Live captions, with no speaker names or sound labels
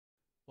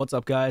What's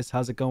up, guys?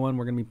 How's it going?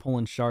 We're going to be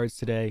pulling shards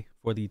today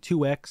for the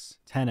 2x,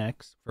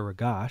 10x for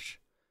Ragash.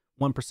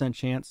 1%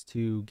 chance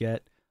to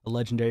get a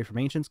legendary from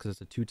Ancients because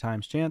it's a 2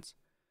 times chance.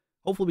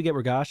 Hopefully we get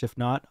Ragash. If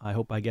not, I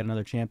hope I get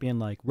another champion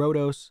like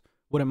Rodos.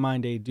 Wouldn't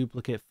mind a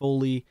duplicate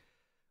Foley.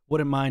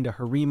 Wouldn't mind a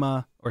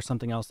Harima or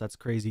something else that's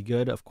crazy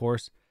good, of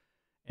course.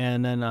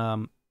 And then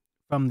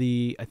from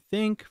the, I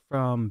think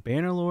from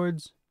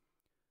Bannerlords,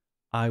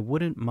 I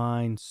wouldn't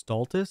mind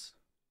Stultus.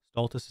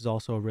 Stultus is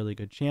also a really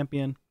good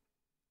champion.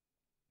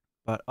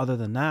 But other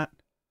than that,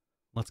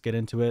 let's get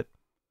into it.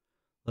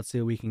 Let's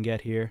see what we can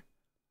get here.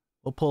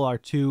 We'll pull our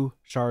 2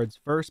 shards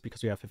first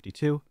because we have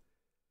 52.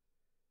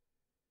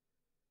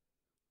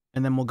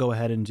 And then we'll go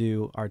ahead and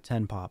do our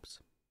 10 pops.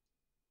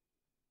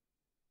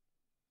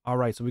 All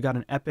right, so we got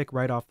an epic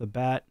right off the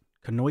bat.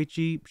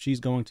 Kunoichi, she's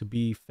going to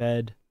be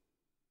fed.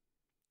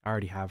 I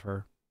already have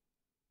her.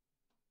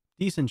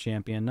 Decent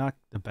champion, not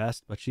the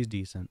best, but she's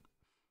decent.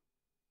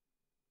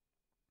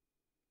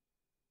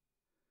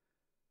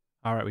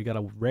 All right, we got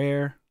a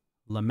rare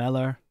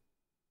Lameller.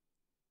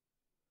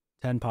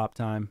 10 pop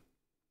time.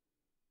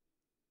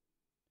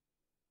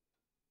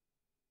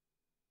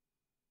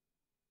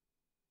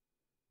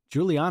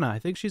 Juliana, I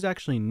think she's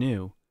actually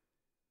new,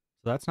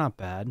 so that's not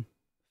bad.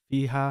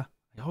 Fiha,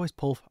 I always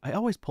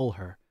pull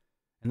her.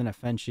 And then a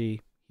Fenchi,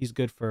 he's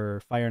good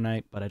for Fire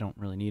Knight, but I don't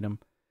really need him.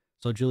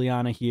 So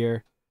Juliana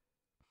here.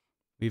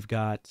 We've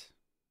got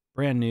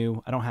brand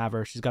new. I don't have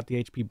her. She's got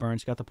the HP burn.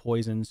 She's got the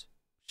poisons.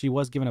 She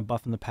was given a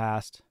buff in the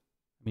past.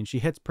 I mean, she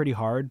hits pretty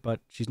hard, but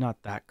she's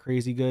not that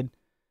crazy good.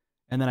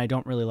 And then I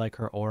don't really like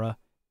her aura.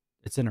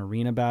 It's in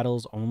arena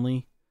battles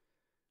only.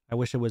 I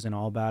wish it was in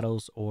all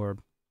battles, or,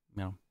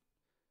 you know,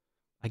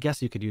 I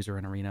guess you could use her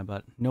in arena,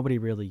 but nobody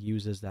really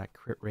uses that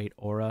crit rate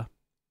aura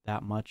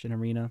that much in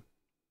arena.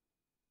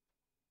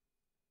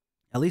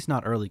 At least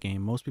not early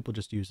game. Most people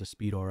just use the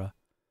speed aura.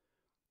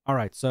 All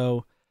right,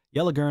 so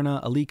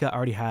Yelagurna, Alika I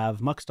already have.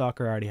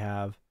 Muckstalker I already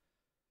have.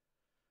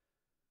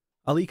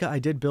 Alika, I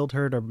did build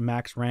her to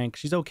max rank.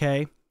 She's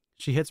okay.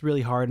 She hits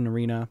really hard in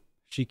arena.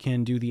 She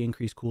can do the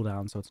increased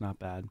cooldown, so it's not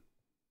bad.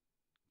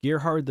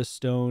 Gearhard the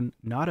Stone,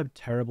 not a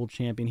terrible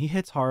champion. He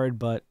hits hard,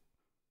 but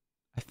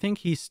I think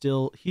he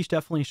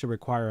definitely should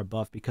require a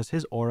buff because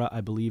his aura,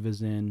 I believe,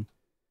 is in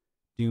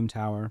Doom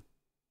Tower.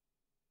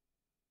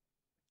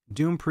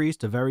 Doom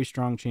Priest, a very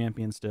strong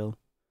champion still.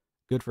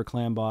 Good for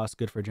clan boss,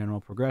 good for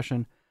general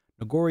progression.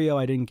 Nogorio,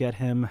 I didn't get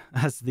him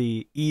as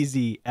the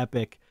easy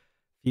epic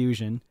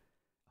fusion.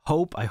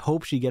 I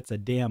hope she gets a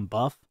damn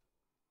buff.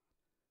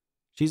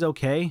 She's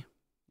okay.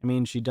 I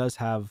mean, she does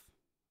have,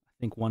 I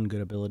think, 1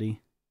 good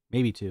ability.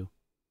 Maybe 2.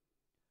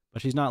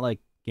 But she's not, like,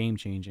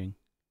 game-changing.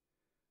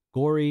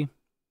 Gory.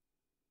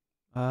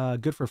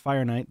 Good for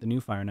Fire Knight, the new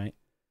Fire Knight.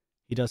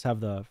 He does have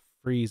the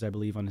freeze, I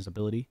believe, on his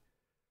ability.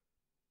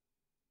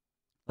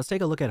 Let's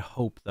take a look at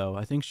Hope, though.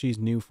 I think she's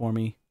new for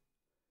me.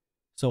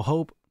 So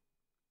Hope,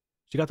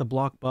 she got the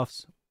block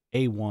buffs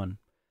A1.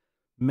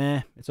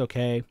 Meh, it's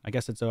okay. I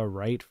guess it's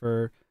alright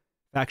for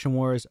Faction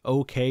Wars.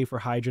 Okay for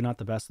Hydra, not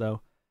the best though.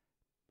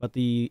 But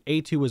the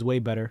A2 was way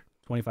better.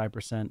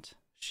 25%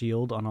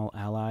 shield on all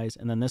allies.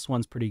 And then this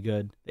one's pretty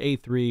good. The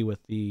A3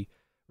 with the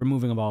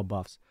removing of all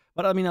buffs.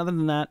 But I mean, other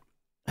than that,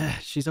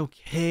 she's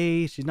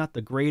okay. She's not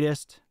the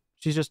greatest.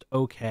 She's just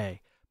okay.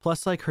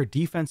 Plus, like, her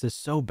defense is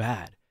so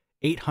bad.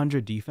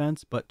 800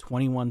 defense, but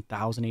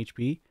 21,000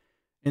 HP.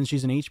 And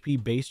she's an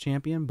HP base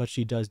champion, but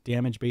she does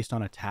damage based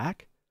on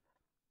attack.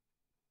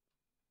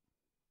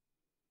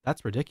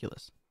 That's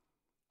ridiculous.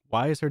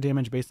 Why is her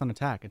damage based on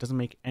attack? It doesn't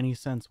make any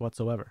sense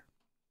whatsoever.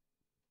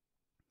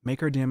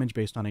 Make her damage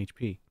based on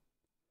HP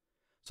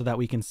so that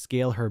we can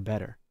scale her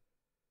better.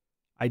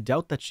 I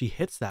doubt that she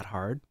hits that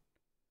hard.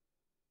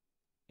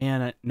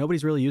 And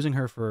nobody's really using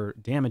her for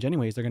damage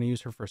anyways. They're going to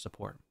use her for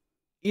support.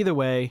 Either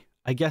way,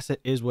 I guess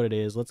it is what it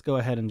is. Let's go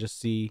ahead and just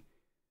see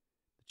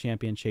the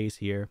champion chase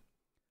here.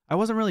 I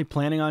wasn't really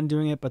planning on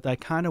doing it, but I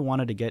kind of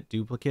wanted to get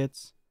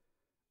duplicates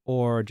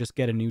or just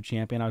get a new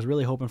champion. I was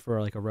really hoping for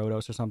like a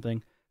Rodos or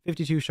something.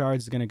 52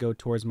 shards is going to go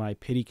towards my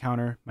pity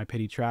counter, my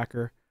pity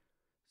tracker.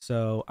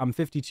 So I'm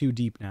 52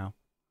 deep now.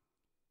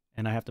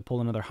 And I have to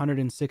pull another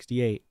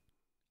 168.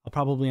 I'll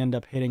probably end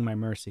up hitting my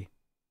mercy.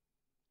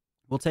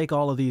 We'll take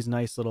all of these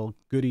nice little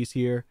goodies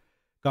here.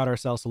 Got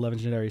ourselves a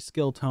legendary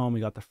skill tome. We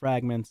got the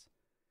fragments.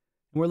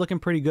 And we're looking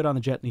pretty good on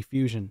the Jetney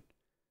Fusion.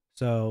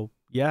 So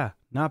yeah,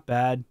 not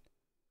bad.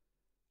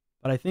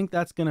 But I think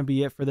that's going to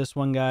be it for this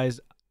one, guys.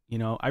 You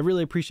know, I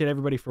really appreciate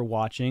everybody for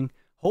watching.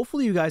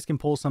 Hopefully you guys can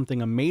pull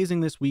something amazing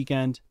this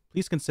weekend.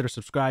 Please consider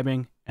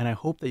subscribing, and I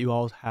hope that you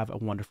all have a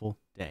wonderful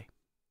day.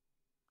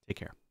 Take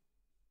care.